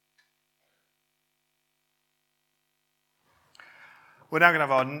We're now going to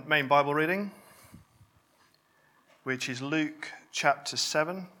have our main Bible reading, which is Luke chapter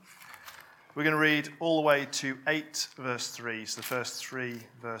 7. We're going to read all the way to 8 verse 3, so the first 3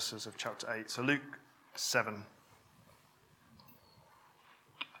 verses of chapter 8. So Luke 7.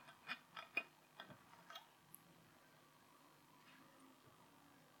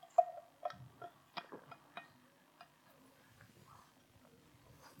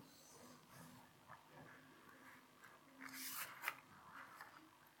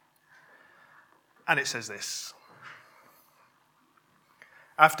 And it says this: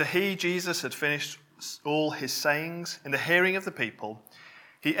 After he, Jesus, had finished all his sayings in the hearing of the people,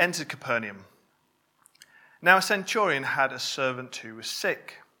 he entered Capernaum. Now a centurion had a servant who was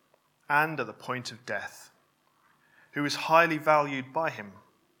sick and at the point of death, who was highly valued by him.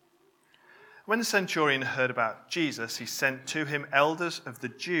 When the centurion heard about Jesus, he sent to him elders of the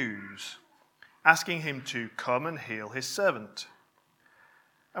Jews, asking him to come and heal his servant.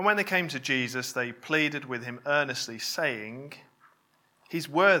 And when they came to Jesus, they pleaded with him earnestly, saying, "He's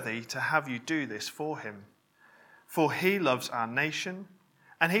worthy to have you do this for him, for he loves our nation,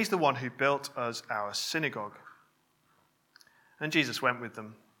 and he's the one who built us our synagogue." And Jesus went with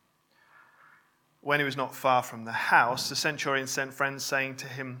them. When he was not far from the house, the centurion sent friends, saying to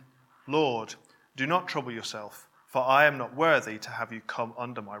him, "Lord, do not trouble yourself, for I am not worthy to have you come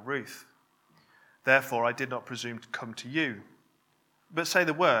under my roof. Therefore I did not presume to come to you. But say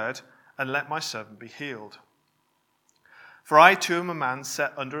the word, and let my servant be healed. For I too am a man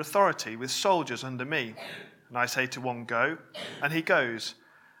set under authority, with soldiers under me. And I say to one, 'Go,' and he goes,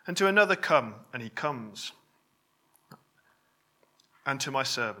 and to another, 'Come,' and he comes. And to my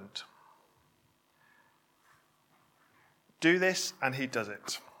servant, 'Do this,' and he does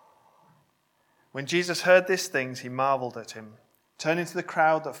it." When Jesus heard these things, he marveled at him. Turning to the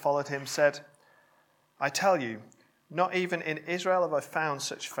crowd that followed him, said, "I tell you, not even in Israel have I found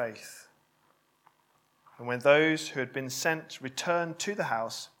such faith." And when those who had been sent returned to the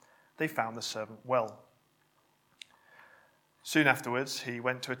house, they found the servant well. Soon afterwards, he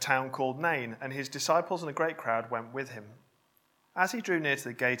went to a town called Nain, and his disciples and a great crowd went with him. As he drew near to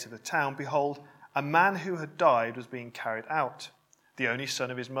the gate of the town, behold, a man who had died was being carried out, the only son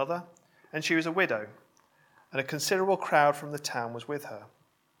of his mother, and she was a widow, and a considerable crowd from the town was with her.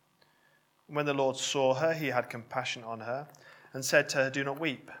 When the Lord saw her, he had compassion on her and said to her, "Do not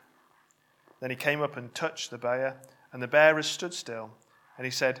weep." Then he came up and touched the bier, and the bearers stood still. And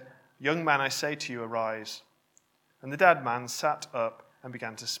he said, "Young man, I say to you, arise." And the dead man sat up and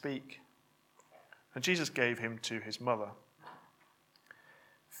began to speak. And Jesus gave him to his mother.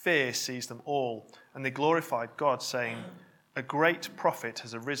 Fear seized them all, and they glorified God, saying, "A great prophet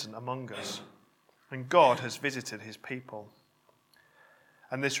has arisen among us, and God has visited his people."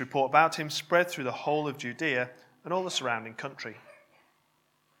 And this report about him spread through the whole of Judea and all the surrounding country.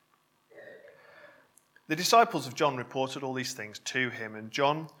 The disciples of John reported all these things to him, and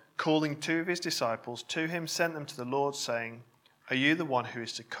John, calling 2 of his disciples to him, sent them to the Lord, saying, "Are you the one who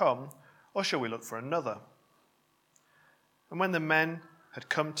is to come, or shall we look for another?" And when the men had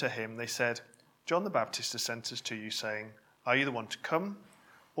come to him, they said, "John the Baptist has sent us to you, saying, 'Are you the one to come,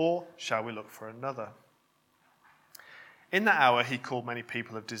 or shall we look for another?'" In that hour he called many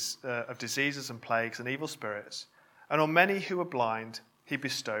people of diseases and plagues and evil spirits, and on many who were blind he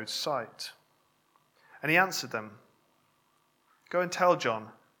bestowed sight. And he answered them, "Go and tell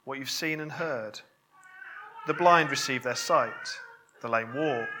John what you've seen and heard. The blind receive their sight, the lame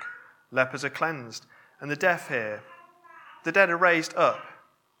walk, lepers are cleansed, and the deaf hear. The dead are raised up,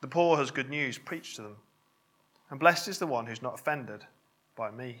 the poor has good news preached to them. And blessed is the one who's not offended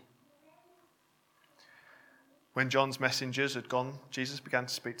by me." When John's messengers had gone, Jesus began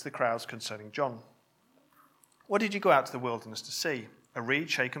to speak to the crowds concerning John. "What did you go out to the wilderness to see? A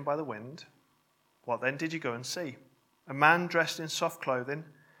reed shaken by the wind? What then did you go and see? A man dressed in soft clothing?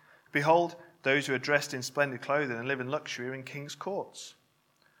 Behold, those who are dressed in splendid clothing and live in luxury are in king's courts.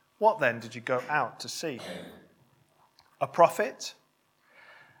 What then did you go out to see? A prophet?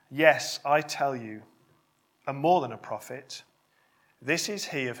 Yes, I tell you, and more than a prophet. This is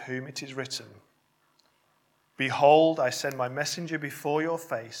he of whom it is written, 'Behold, I send my messenger before your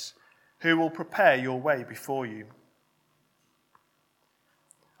face, who will prepare your way before you.'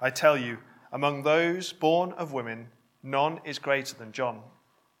 I tell you, among those born of women, none is greater than John.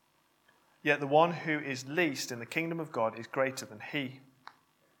 Yet the one who is least in the kingdom of God is greater than he."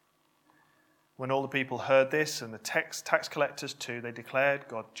 When all the people heard this, and the tax collectors too, they declared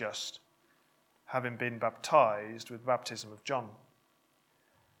God just, having been baptized with the baptism of John.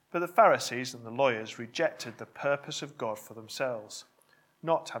 But the Pharisees and the lawyers rejected the purpose of God for themselves,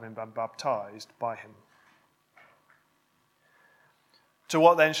 not having been baptized by him. To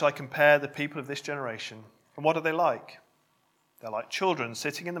what then shall I compare the people of this generation? And what are they like? They're like children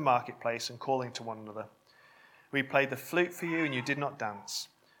sitting in the marketplace and calling to one another. We played the flute for you and you did not dance.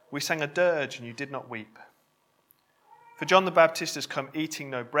 We sang a dirge and you did not weep. For John the Baptist has come eating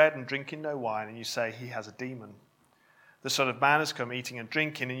no bread and drinking no wine, and you say he has a demon. The Son of Man has come eating and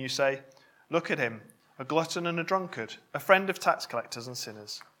drinking, and you say, look at him, a glutton and a drunkard, a friend of tax collectors and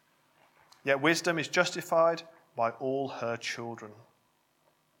sinners. Yet wisdom is justified by all her children.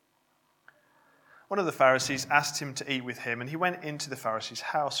 One of the Pharisees asked him to eat with him, and he went into the Pharisee's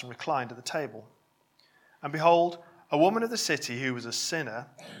house and reclined at the table. And behold, a woman of the city who was a sinner,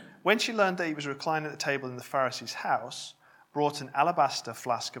 when she learned that he was reclining at the table in the Pharisee's house, brought an alabaster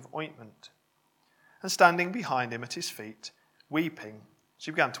flask of ointment. And standing behind him at his feet, weeping,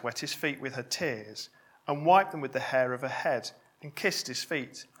 she began to wet his feet with her tears, and wiped them with the hair of her head, and kissed his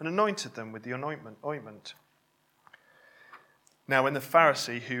feet, and anointed them with the ointment. Now when the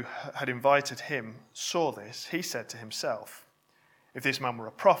Pharisee who had invited him saw this, he said to himself, if this man were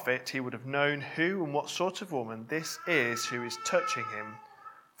a prophet, he would have known who and what sort of woman this is who is touching him,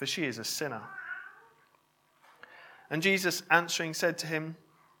 for she is a sinner. And Jesus answering said to him,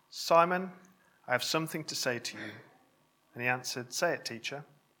 Simon, I have something to say to you. And he answered, say it, teacher.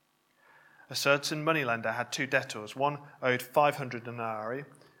 A certain moneylender had 2 debtors. One owed 500 denarii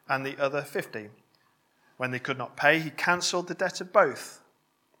and the other 50. When they could not pay, he cancelled the debt of both.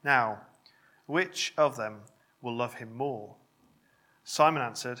 Now, which of them will love him more? Simon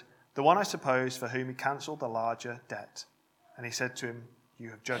answered, the one, I suppose, for whom he cancelled the larger debt. And he said to him,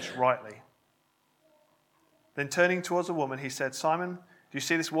 you have judged rightly. Then turning towards the woman, he said, Simon, do you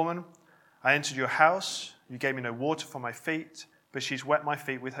see this woman? I entered your house. You gave me no water for my feet, but she's wet my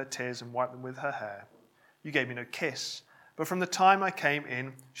feet with her tears and wiped them with her hair. You gave me no kiss, but from the time I came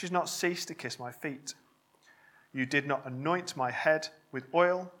in, she's not ceased to kiss my feet. You did not anoint my head with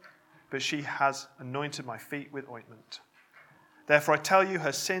oil, but she has anointed my feet with ointment. Therefore I tell you,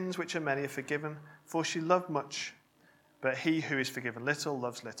 her sins, which are many, are forgiven, for she loved much. But he who is forgiven little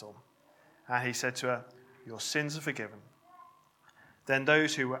loves little. And he said to her, your sins are forgiven. Then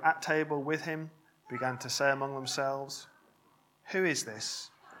those who were at table with him began to say among themselves, who is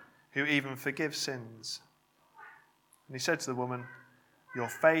this who even forgives sins? And he said to the woman, your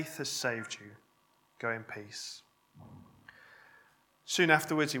faith has saved you. Go in peace. Soon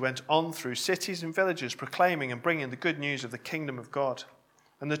afterwards he went on through cities and villages, proclaiming and bringing the good news of the kingdom of God.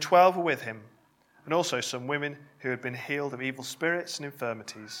 And the 12 were with him, and also some women who had been healed of evil spirits and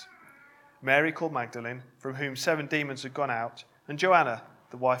infirmities. Mary called Magdalene, from whom 7 demons had gone out, and Joanna,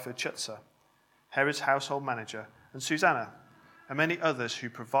 the wife of Chuza, Herod's household manager, and Susanna, and many others who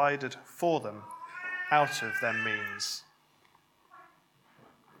provided for them out of their means.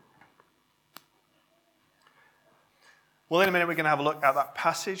 Well, in a minute we're going to have a look at that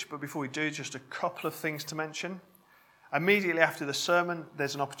passage, but before we do, just a couple of things to mention. Immediately after the sermon,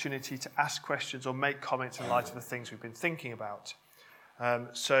 there's an opportunity to ask questions or make comments in light of the things we've been thinking about.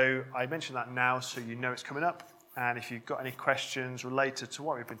 So I mention that now so you know it's coming up, and if you've got any questions related to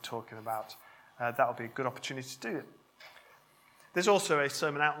what we've been talking about, that'll be a good opportunity to do it. There's also a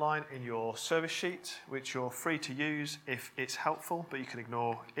sermon outline in your service sheet, which you're free to use if it's helpful, but you can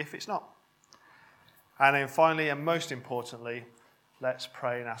ignore if it's not. And then finally, and most importantly, let's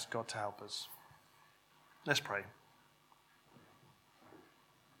pray and ask God to help us. Let's pray.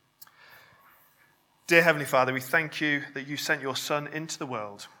 Dear Heavenly Father, we thank you that you sent your Son into the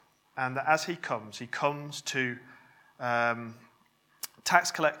world, and that as he comes to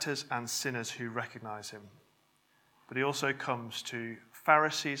tax collectors and sinners who recognize him. But he also comes to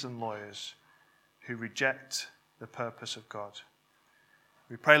Pharisees and lawyers who reject the purpose of God.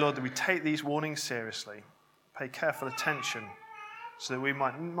 We pray, Lord, that we take these warnings seriously, pay careful attention, so that we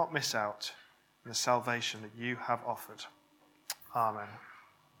might not miss out on the salvation that you have offered. Amen.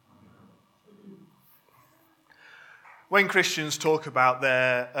 When Christians talk about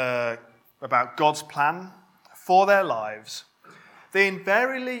about God's plan for their lives, they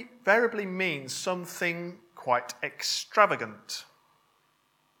invariably mean something quite extravagant.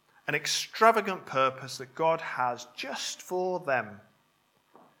 An extravagant purpose that God has just for them.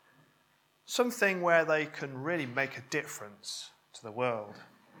 Something where they can really make a difference to the world.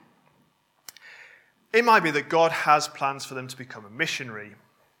 It might be that God has plans for them to become a missionary,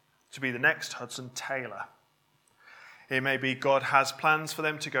 to be the next Hudson Taylor. It may be God has plans for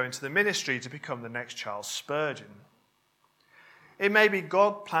them to go into the ministry to become the next Charles Spurgeon. It may be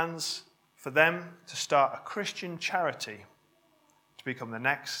God plans for them to start a Christian charity to become the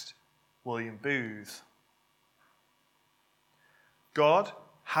next William Booth. God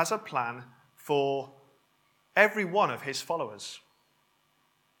has a plan for every one of his followers.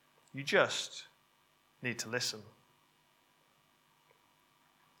 You just need to listen.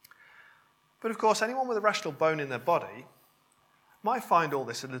 But of course, anyone with a rational bone in their body might find all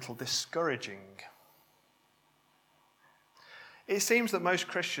this a little discouraging. It seems that most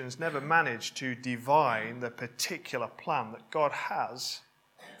Christians never manage to divine the particular plan that God has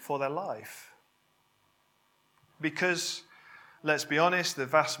for their life. Because, let's be honest, the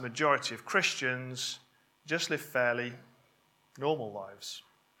vast majority of Christians just live fairly normal lives.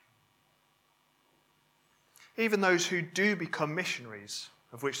 Even those who do become missionaries,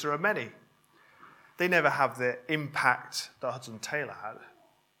 of which there are many, they never have the impact that Hudson Taylor had.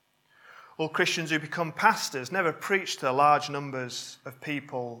 Or Christians who become pastors never preach to large numbers of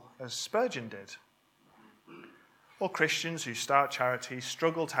people as Spurgeon did. Or Christians who start charities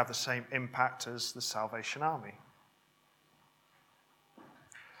struggle to have the same impact as the Salvation Army.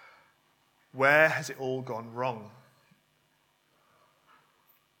 Where has it all gone wrong?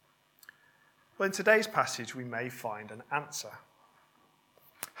 Well, in today's passage, we may find an answer.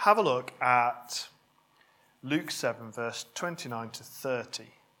 Have a look at Luke 7, verse 29 to 30. It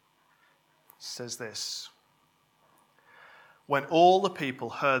says this: When all the people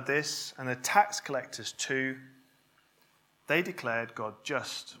heard this, and the tax collectors too, they declared God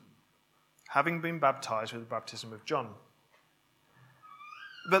just, having been baptized with the baptism of John.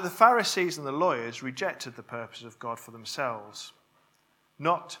 But the Pharisees and the lawyers rejected the purpose of God for themselves,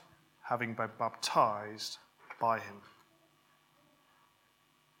 not having been baptized by him.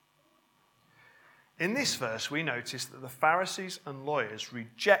 In this verse, we notice that the Pharisees and lawyers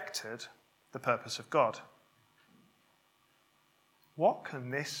rejected the purpose of God. What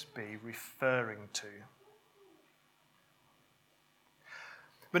can this be referring to?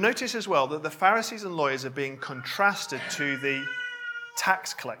 But notice as well that the Pharisees and lawyers are being contrasted to the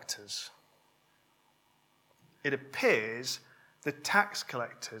tax collectors. It appears the tax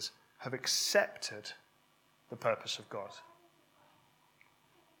collectors have accepted the purpose of God.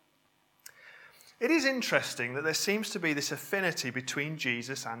 It is interesting that there seems to be this affinity between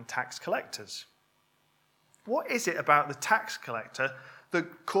Jesus and tax collectors. What is it about the tax collector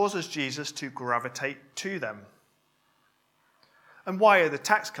that causes Jesus to gravitate to them? And why are the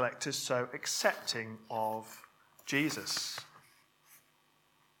tax collectors so accepting of Jesus?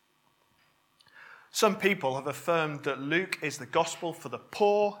 Some people have affirmed that Luke is the gospel for the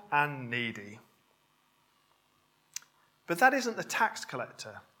poor and needy. But that isn't the tax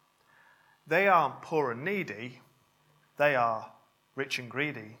collector. They aren't poor and needy. They are rich and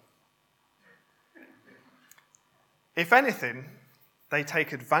greedy. If anything, they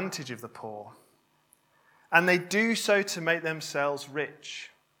take advantage of the poor. And they do so to make themselves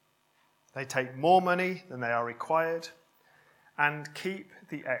rich. They take more money than they are required and keep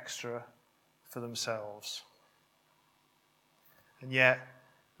the extra for themselves. And yet,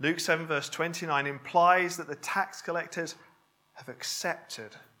 Luke 7 verse 29 implies that the tax collectors have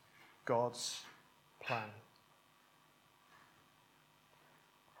accepted God's plan.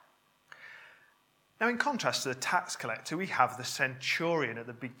 Now, in contrast to the tax collector, we have the centurion at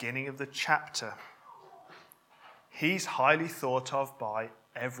the beginning of the chapter. He's highly thought of by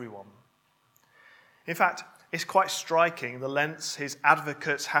everyone. In fact, it's quite striking the lengths his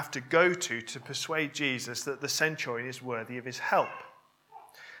advocates have to go to persuade Jesus that the centurion is worthy of his help.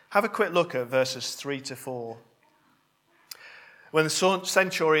 Have a quick look at verses 3 to 4. When the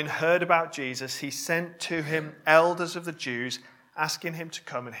centurion heard about Jesus, he sent to him elders of the Jews, asking him to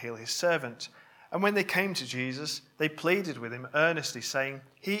come and heal his servant. And when they came to Jesus, they pleaded with him earnestly, saying,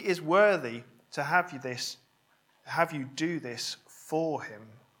 "He is worthy to have you do this for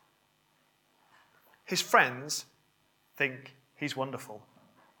him." His friends think he's wonderful.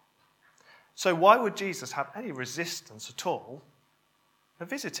 So why would Jesus have any resistance at all of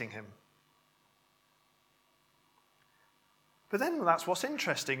visiting him? But then that's what's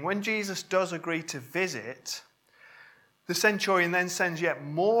interesting. When Jesus does agree to visit, the centurion then sends yet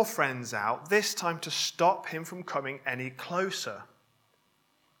more friends out, this time to stop him from coming any closer.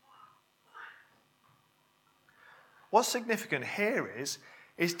 What's significant here is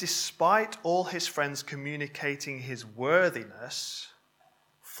despite all his friends communicating his worthiness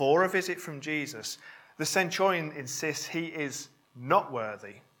for a visit from Jesus, the centurion insists he is not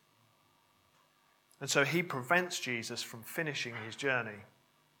worthy. And so he prevents Jesus from finishing his journey.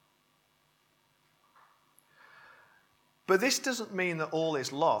 But this doesn't mean that all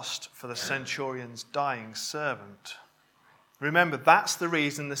is lost for the centurion's dying servant. Remember, that's the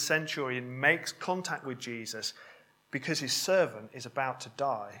reason the centurion makes contact with Jesus, because his servant is about to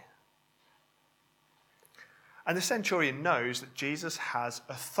die. And the centurion knows that Jesus has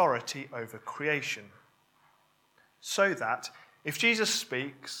authority over creation, so that If Jesus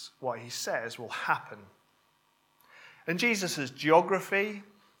speaks, what he says will happen. And Jesus' geography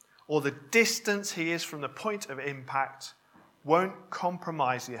or the distance he is from the point of impact won't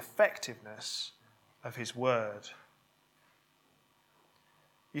compromise the effectiveness of his word.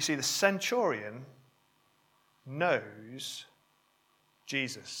 You see, the centurion knows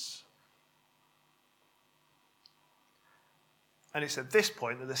Jesus. And it's at this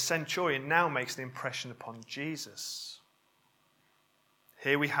point that the centurion now makes an impression upon Jesus.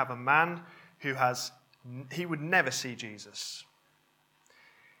 Here we have a man he would never see Jesus.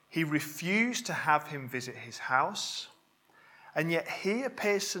 He refused to have him visit his house, and yet he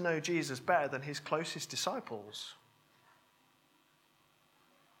appears to know Jesus better than his closest disciples.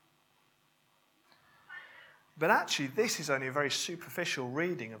 But actually, this is only a very superficial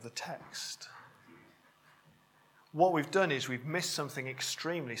reading of the text. What we've done is we've missed something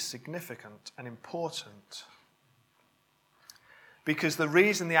extremely significant and important. Because the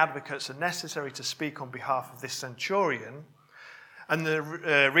reason the advocates are necessary to speak on behalf of this centurion, and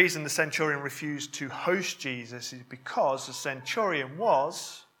the reason the centurion refused to host Jesus, is because the centurion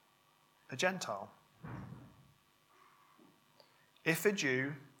was a Gentile. If a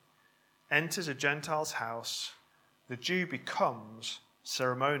Jew enters a Gentile's house, the Jew becomes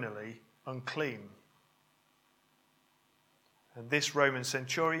ceremonially unclean. And this Roman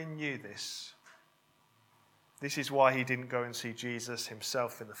centurion knew this. This is why he didn't go and see Jesus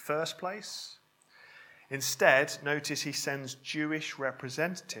himself in the first place. Instead, notice he sends Jewish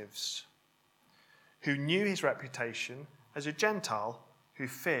representatives who knew his reputation as a Gentile who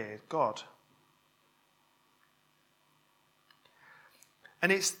feared God.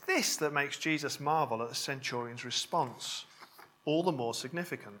 And it's this that makes Jesus marvel at the centurion's response, all the more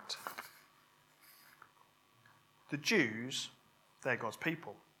significant. The Jews, they're God's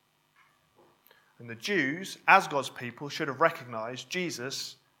people. And the Jews, as God's people, should have recognized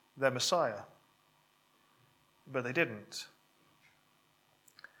Jesus, their Messiah. But they didn't.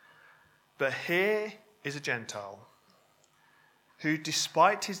 But here is a Gentile who,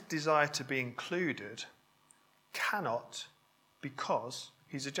 despite his desire to be included, cannot because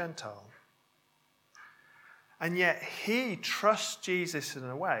he's a Gentile. And yet he trusts Jesus in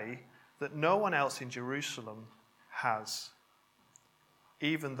a way that no one else in Jerusalem has,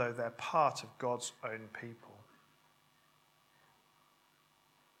 even though they're part of God's own people.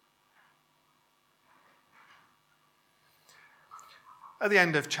 At the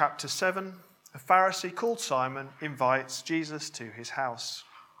end of chapter 7, a Pharisee called Simon invites Jesus to his house.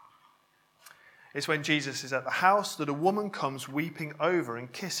 It's when Jesus is at the house that a woman comes weeping over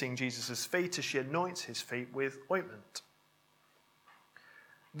and kissing Jesus' feet as she anoints his feet with ointment.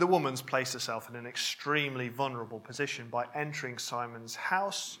 The woman's placed herself in an extremely vulnerable position by entering Simon's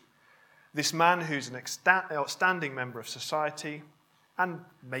house, this man who's an outstanding member of society, and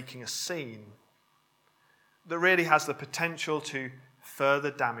making a scene that really has the potential to further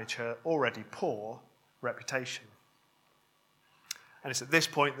damage her already poor reputation. And it's at this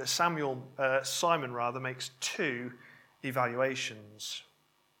point that Simon makes two evaluations.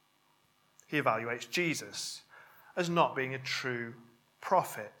 He evaluates Jesus as not being a true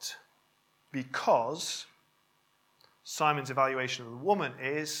prophet, because Simon's evaluation of the woman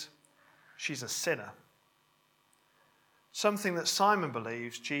is she's a sinner. Something that Simon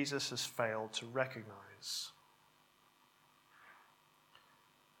believes Jesus has failed to recognize.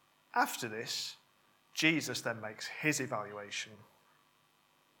 After this, Jesus then makes his evaluation.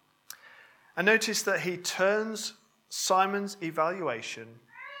 And notice that he turns Simon's evaluation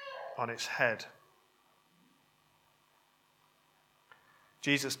on its head.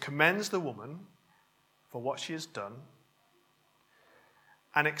 Jesus commends the woman for what she has done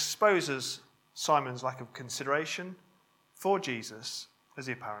and exposes Simon's lack of consideration for Jesus as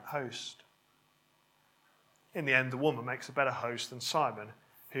the apparent host. In the end, the woman makes a better host than Simon,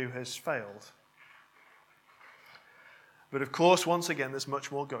 who has failed. But of course, once again, there's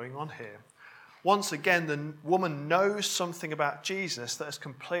much more going on here. Once again, the woman knows something about Jesus that has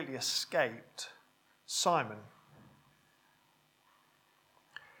completely escaped Simon.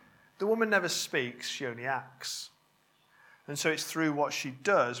 The woman never speaks, she only acts. And so it's through what she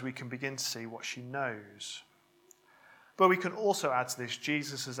does we can begin to see what she knows. But we can also add to this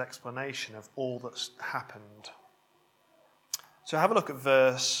Jesus' explanation of all that's happened. So have a look at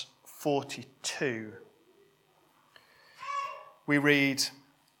verse 42. We read,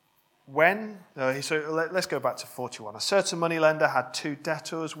 let's go back to 41. A certain moneylender had two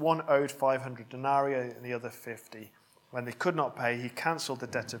debtors, one owed 500 denarii and the other 50. When they could not pay, he cancelled the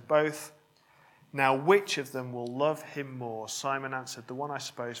debt of both. Now, which of them will love him more? Simon answered, the one, I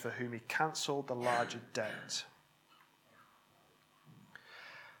suppose, for whom he cancelled the larger debt.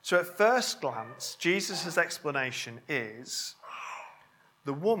 So at first glance, Jesus' explanation is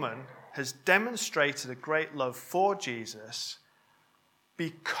the woman has demonstrated a great love for Jesus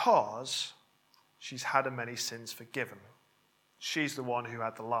because she's had her many sins forgiven. She's the one who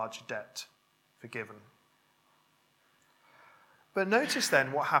had the larger debt forgiven. But notice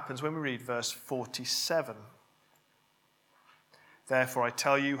then what happens when we read verse 47. Therefore I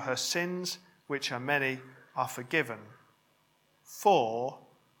tell you, her sins, which are many, are forgiven, for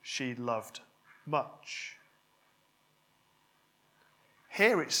she loved much.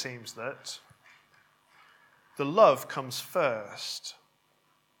 Here it seems that the love comes first.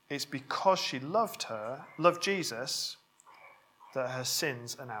 It's because she loved Jesus, that her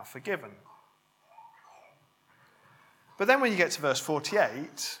sins are now forgiven. But then when you get to verse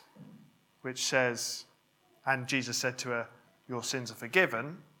 48, which says, and Jesus said to her, your sins are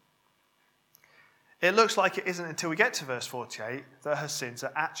forgiven, it looks like it isn't until we get to verse 48 that her sins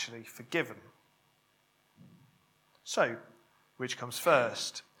are actually forgiven. So, which comes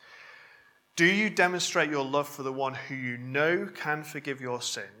first? Do you demonstrate your love for the one who you know can forgive your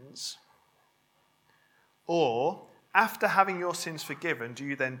sins? Or, after having your sins forgiven, do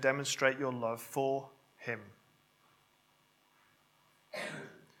you then demonstrate your love for him?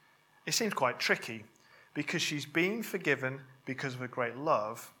 It seems quite tricky because she's been forgiven because of her great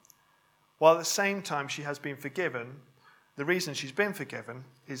love, while at the same time she has been forgiven. The reason she's been forgiven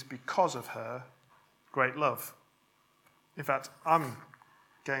is because of her great love. In fact, I'm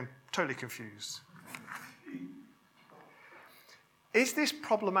getting totally confused. Is this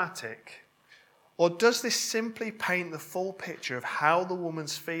problematic, or does this simply paint the full picture of how the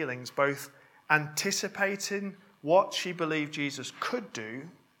woman's feelings, both anticipating what she believed Jesus could do,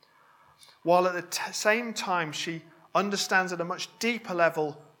 while at the same time she understands at a much deeper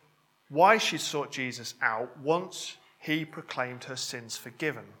level why she sought Jesus out once he proclaimed her sins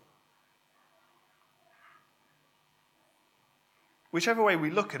forgiven? Whichever way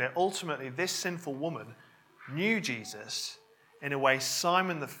we look at it, ultimately this sinful woman knew Jesus in a way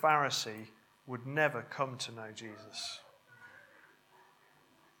Simon the Pharisee would never come to know Jesus.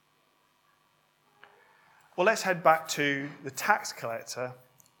 Well, let's head back to the tax collector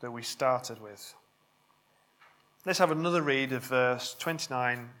that we started with. Let's have another read of verse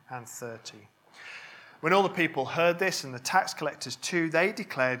 29 and 30. When all the people heard this, and the tax collectors too, they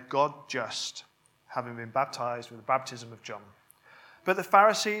declared God just, having been baptized with the baptism of John. But the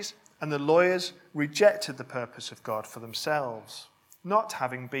Pharisees and the lawyers rejected the purpose of God for themselves, not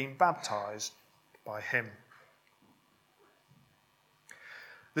having been baptized by him.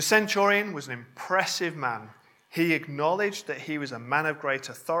 The centurion was an impressive man. He acknowledged that he was a man of great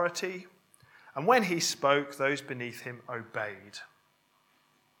authority, and when he spoke, those beneath him obeyed.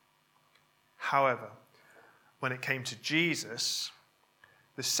 However, when it came to Jesus,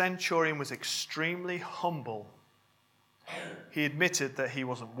 the centurion was extremely humble. He admitted that he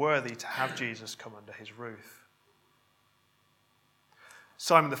wasn't worthy to have Jesus come under his roof.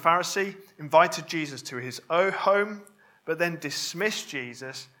 Simon the Pharisee invited Jesus to his own home, but then dismissed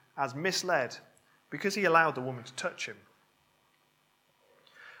Jesus as misled because he allowed the woman to touch him.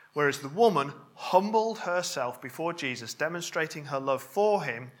 Whereas the woman humbled herself before Jesus, demonstrating her love for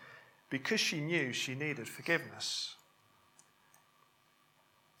him because she knew she needed forgiveness.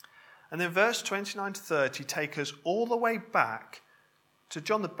 And then verse 29 to 30 take us all the way back to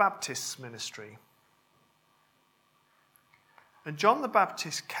John the Baptist's ministry. And John the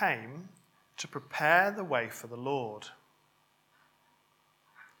Baptist came to prepare the way for the Lord.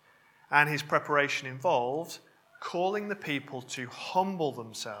 And his preparation involved calling the people to humble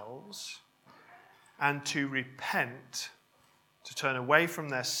themselves and to repent, to turn away from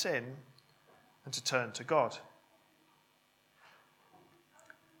their sin and to turn to God.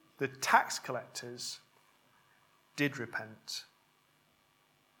 The tax collectors did repent.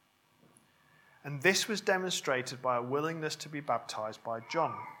 And this was demonstrated by a willingness to be baptized by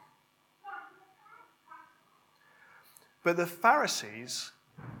John. But the Pharisees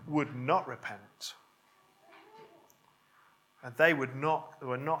would not repent. And they were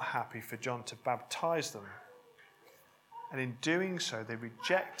not happy for John to baptize them. And in doing so, they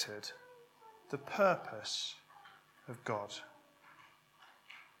rejected the purpose of God.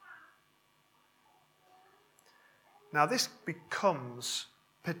 Now, this becomes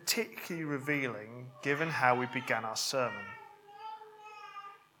particularly revealing given how we began our sermon.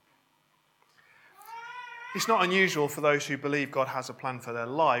 It's not unusual for those who believe God has a plan for their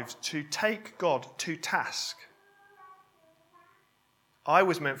lives to take God to task. I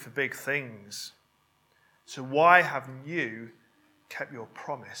was meant for big things, so why haven't you kept your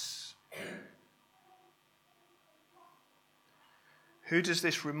promise? Who does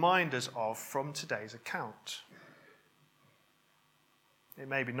this remind us of from today's account? It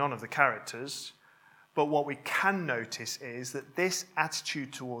may be none of the characters, but what we can notice is that this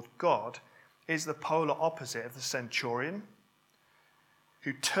attitude toward God is the polar opposite of the centurion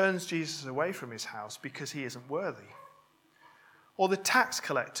who turns Jesus away from his house because he isn't worthy. Or the tax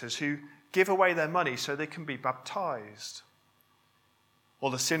collectors who give away their money so they can be baptized. Or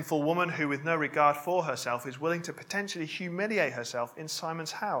the sinful woman who, with no regard for herself, is willing to potentially humiliate herself in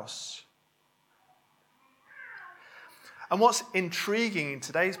Simon's house. And what's intriguing in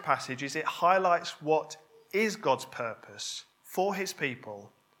today's passage is it highlights what is God's purpose for his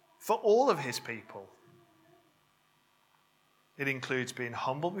people, for all of his people. It includes being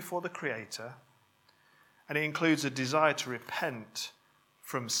humble before the Creator, and it includes a desire to repent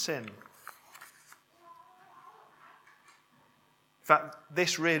from sin. In fact,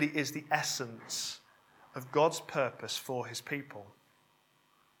 this really is the essence of God's purpose for his people.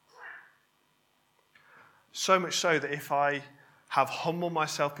 So much so that if I have humbled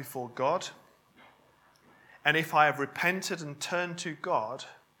myself before God, and if I have repented and turned to God,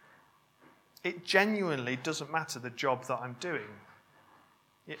 it genuinely doesn't matter the job that I'm doing.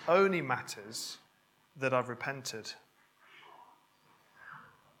 It only matters that I've repented.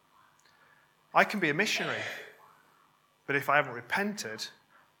 I can be a missionary, but if I haven't repented,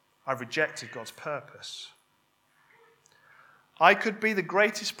 I've rejected God's purpose. I could be the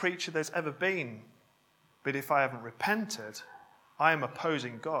greatest preacher there's ever been, but if I haven't repented, I am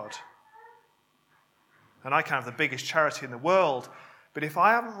opposing God. And I can have the biggest charity in the world, but if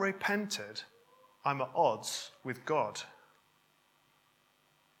I haven't repented, I'm at odds with God.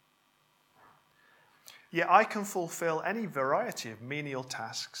 Yet I can fulfill any variety of menial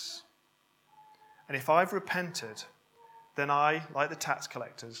tasks. And if I've repented, then I, like the tax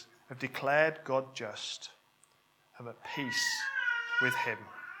collectors, have declared God just. I'm at peace with him.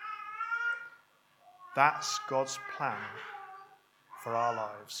 That's God's plan for our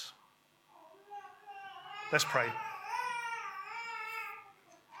lives. Let's pray.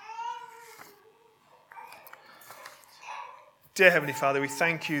 Dear Heavenly Father, we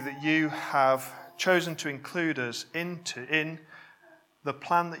thank you that you have chosen to include us in the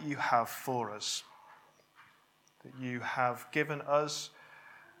plan that you have for us. That you have given us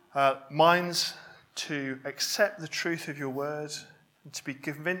minds to accept the truth of your word and to be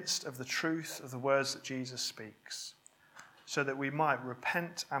convinced of the truth of the words that Jesus speaks, so that we might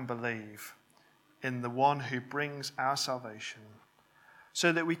repent and believe in the one who brings our salvation,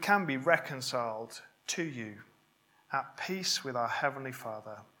 so that we can be reconciled to you, at peace with our Heavenly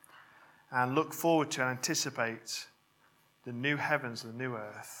Father, and look forward to and anticipate the new heavens and the new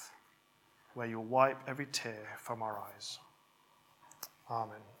earth, where you'll wipe every tear from our eyes.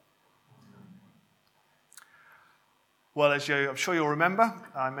 Amen. Well, as I'm sure you'll remember,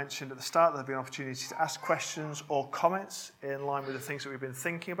 I mentioned at the start there'll be an opportunity to ask questions or comments in line with the things that we've been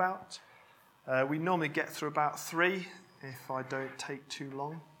thinking about. We normally get through about 3, if I don't take too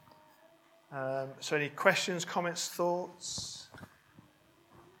long. So any questions, comments, thoughts?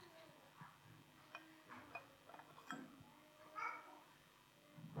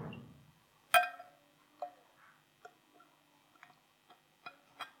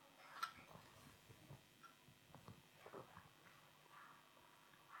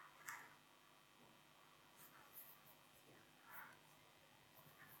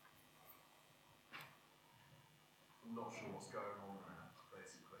 Not sure what's going on there,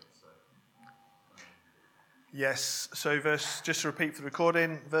 basically. Yes, so just to repeat for the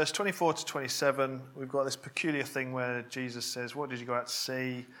recording, verse 24 to 27, we've got this peculiar thing where Jesus says, what did you go out to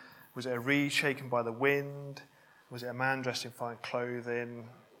see? Was it a reed shaken by the wind? Was it a man dressed in fine clothing?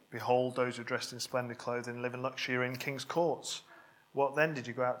 Behold, those who are dressed in splendid clothing live in luxury in king's courts. What then did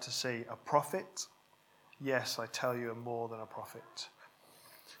you go out to see? A prophet? Yes, I tell you, more than a prophet.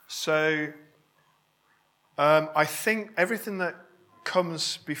 So I think everything that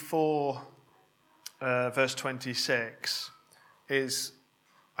comes before verse 26 is,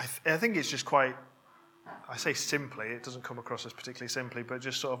 I think it's just quite, I say simply, it doesn't come across as particularly simply, but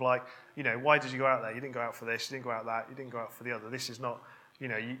just sort of like, why did you go out there? You didn't go out for this, you didn't go out that, you didn't go out for the other. This is not,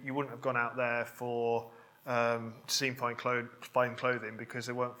 you wouldn't have gone out there for to see fine clothing because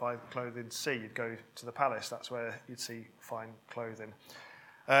there weren't fine clothing to see. You'd go to the palace, that's where you'd see fine clothing.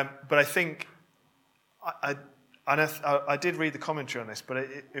 But I think, I did read the commentary on this, but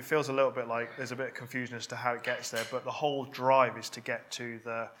it feels a little bit like there's a bit of confusion as to how it gets there. But the whole drive is to get to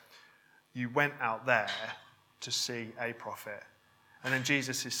you went out there to see a prophet. And then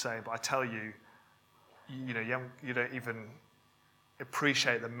Jesus is saying, but I tell you, you don't even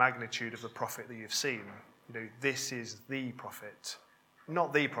appreciate the magnitude of the prophet that you've seen. This is the prophet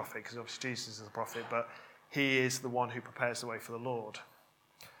not the prophet, because obviously Jesus is the prophet, but he is the one who prepares the way for the Lord.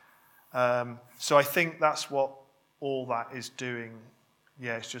 So I think that's what all that is doing.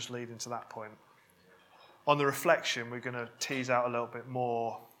 Yeah, it's just leading to that point. On the reflection, we're going to tease out a little bit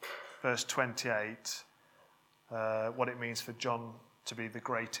more, verse 28, what it means for John to be the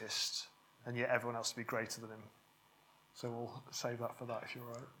greatest, and yet everyone else to be greater than him. So we'll save that for that, if you're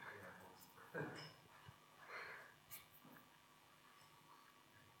all right.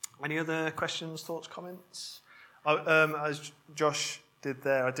 Any other questions, thoughts, comments? As Josh did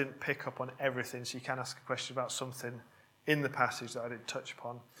there, I didn't pick up on everything, so you can ask a question about something in the passage that I didn't touch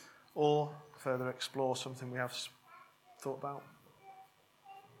upon, or further explore something we have thought about.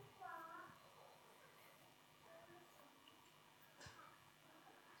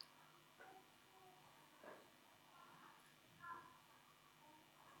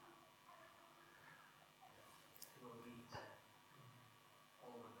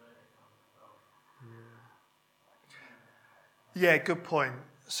 Yeah, good point.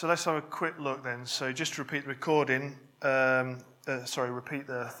 So let's have a quick look then. So just to repeat the recording, repeat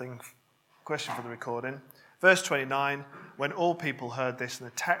the question for the recording. Verse 29, when all people heard this, and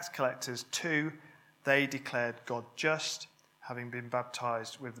the tax collectors too, they declared God just, having been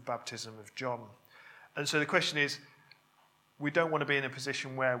baptized with the baptism of John. And so the question is, we don't want to be in a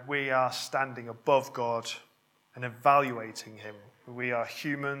position where we are standing above God and evaluating him. We are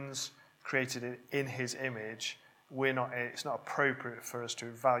humans created in his image. It's not appropriate for us to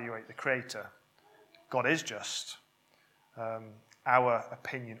evaluate the Creator. God is just. Our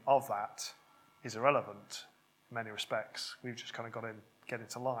opinion of that is irrelevant in many respects. We've just kind of got to get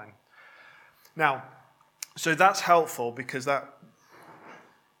into line. Now, so that's helpful because that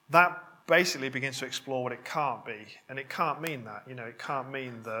basically begins to explore what it can't be. And it can't mean that. It can't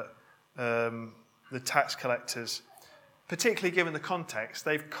mean that the tax collectors, particularly given the context,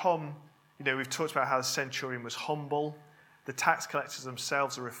 they've come... we've talked about how the centurion was humble. The tax collectors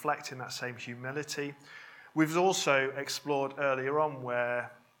themselves are reflecting that same humility. We've also explored earlier on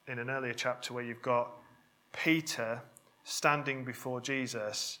in an earlier chapter, where you've got Peter standing before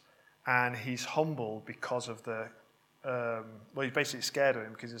Jesus, and he's humble because of he's basically scared of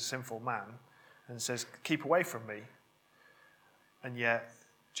him because he's a sinful man, and says, "Keep away from me." And yet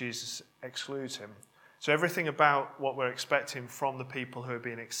Jesus excludes him. So everything about what we're expecting from the people who are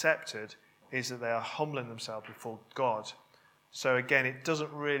being accepted is that they are humbling themselves before God. So again, it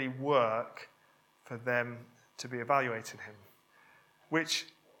doesn't really work for them to be evaluating him, which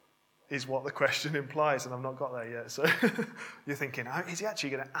is what the question implies, and I've not got there yet. So you're thinking, is he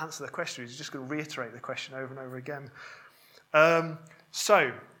actually going to answer the question? Is he just going to reiterate the question over and over again?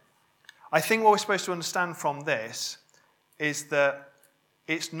 So I think what we're supposed to understand from this is that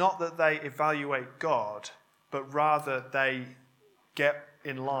it's not that they evaluate God, but rather they get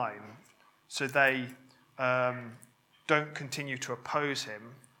in line. So they don't continue to oppose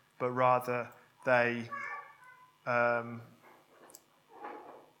him, but rather they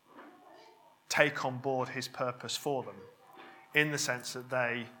take on board his purpose for them, in the sense that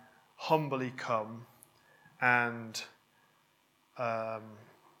they humbly come and are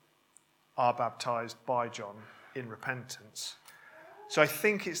baptized by John in repentance. So I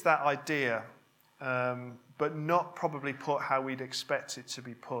think it's that idea, but not probably put how we'd expect it to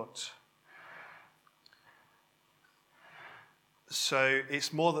be put. So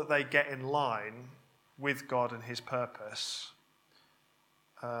it's more that they get in line with God and his purpose,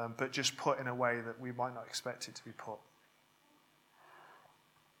 but just put in a way that we might not expect it to be put.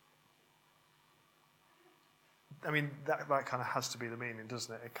 I mean, that kind of has to be the meaning,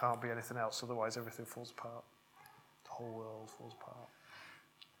 doesn't it? It can't be anything else, otherwise everything falls apart. The whole world falls apart.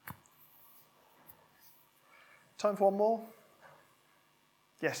 Time for one more?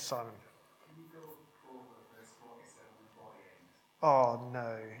 Yes, Simon. Can you go over verse 47 and 48? Oh,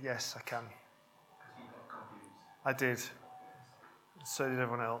 no. Yes, I can. Because you got confused. I did. So did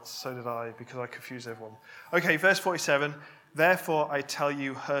everyone else. So did I, because I confused everyone. Okay, verse 47. Therefore I tell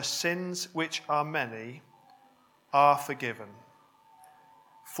you, her sins, which are many, are forgiven,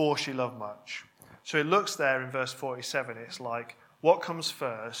 for she loved much. So it looks there in verse 47, it's like, what comes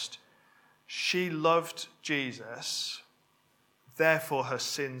first? She loved Jesus, therefore her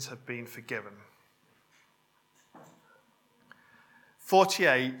sins have been forgiven.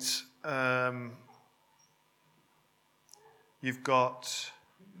 48, you've got,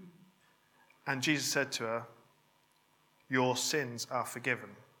 and Jesus said to her, your sins are forgiven.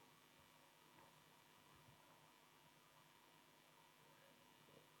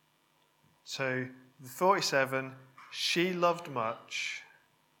 So, 47, she loved much.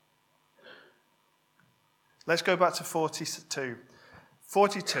 Let's go back to 42.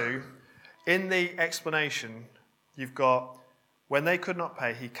 42, in the explanation, you've got, when they could not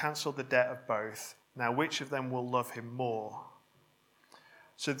pay, he cancelled the debt of both. Now, which of them will love him more?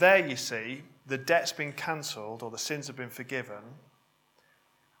 So there you see, the debt's been cancelled, or the sins have been forgiven,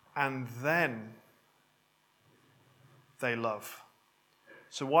 and then they love.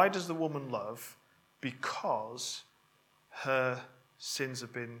 So why does the woman love? Because her sins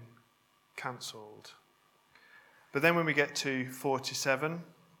have been cancelled. But then when we get to 47,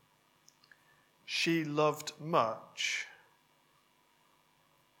 she loved much.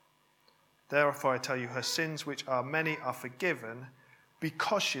 Therefore I tell you, her sins, which are many, are forgiven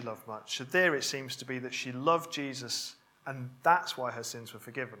because she loved much. So there it seems to be that she loved Jesus, and that's why her sins were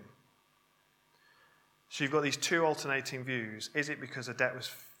forgiven. So you've got these two alternating views. Is it because her debt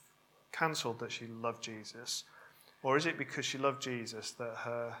was cancelled that she loved Jesus? Or is it because she loved Jesus that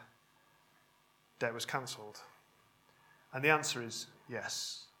her debt was cancelled? And the answer is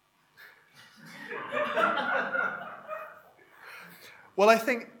yes. Well, I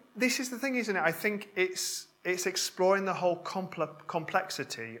think this is the thing, isn't it? I think it's exploring the whole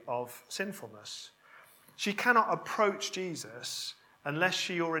complexity of sinfulness. She cannot approach Jesus unless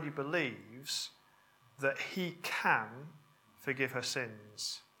she already believes that he can forgive her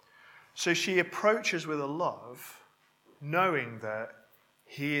sins. So she approaches with a love, knowing that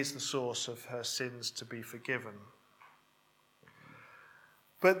he is the source of her sins to be forgiven.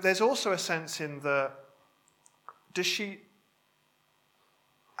 But there's also a sense in that,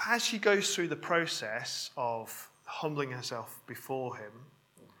 as she goes through the process of humbling herself before him,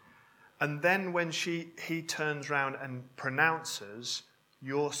 and then when he turns around and pronounces,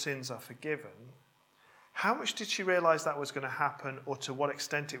 your sins are forgiven, how much did she realize that was going to happen, or to what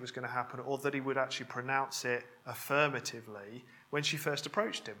extent it was going to happen, or that he would actually pronounce it affirmatively when she first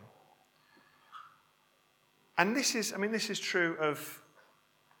approached him? And this is true of,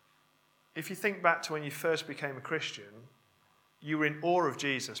 if you think back to when you first became a Christian, you were in awe of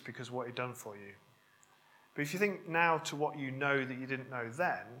Jesus because of what he'd done for you. But if you think now to what you know that you didn't know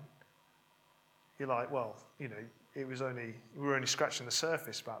then, you're like, well, we were only scratching the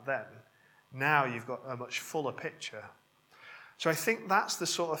surface back then. Now you've got a much fuller picture. So I think that's the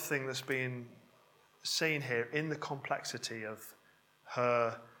sort of thing that's being seen here in the complexity of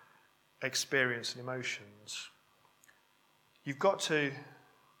her experience and emotions. You've got to,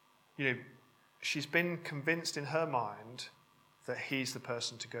 she's been convinced in her mind that he's the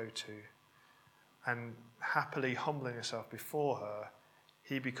person to go to. And happily humbling herself before her,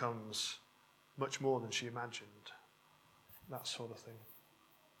 he becomes much more than she imagined. That sort of thing.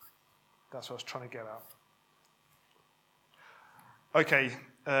 That's what I was trying to get at. Okay,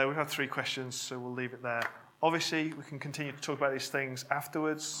 we've had 3 questions, so we'll leave it there. Obviously, we can continue to talk about these things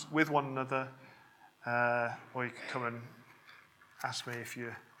afterwards with one another, or you can come and ask me if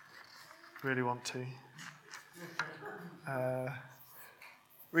you really want to.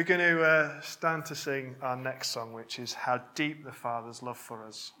 We're going to stand to sing our next song, which is How Deep the Father's Love for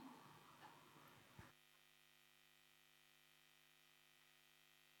Us.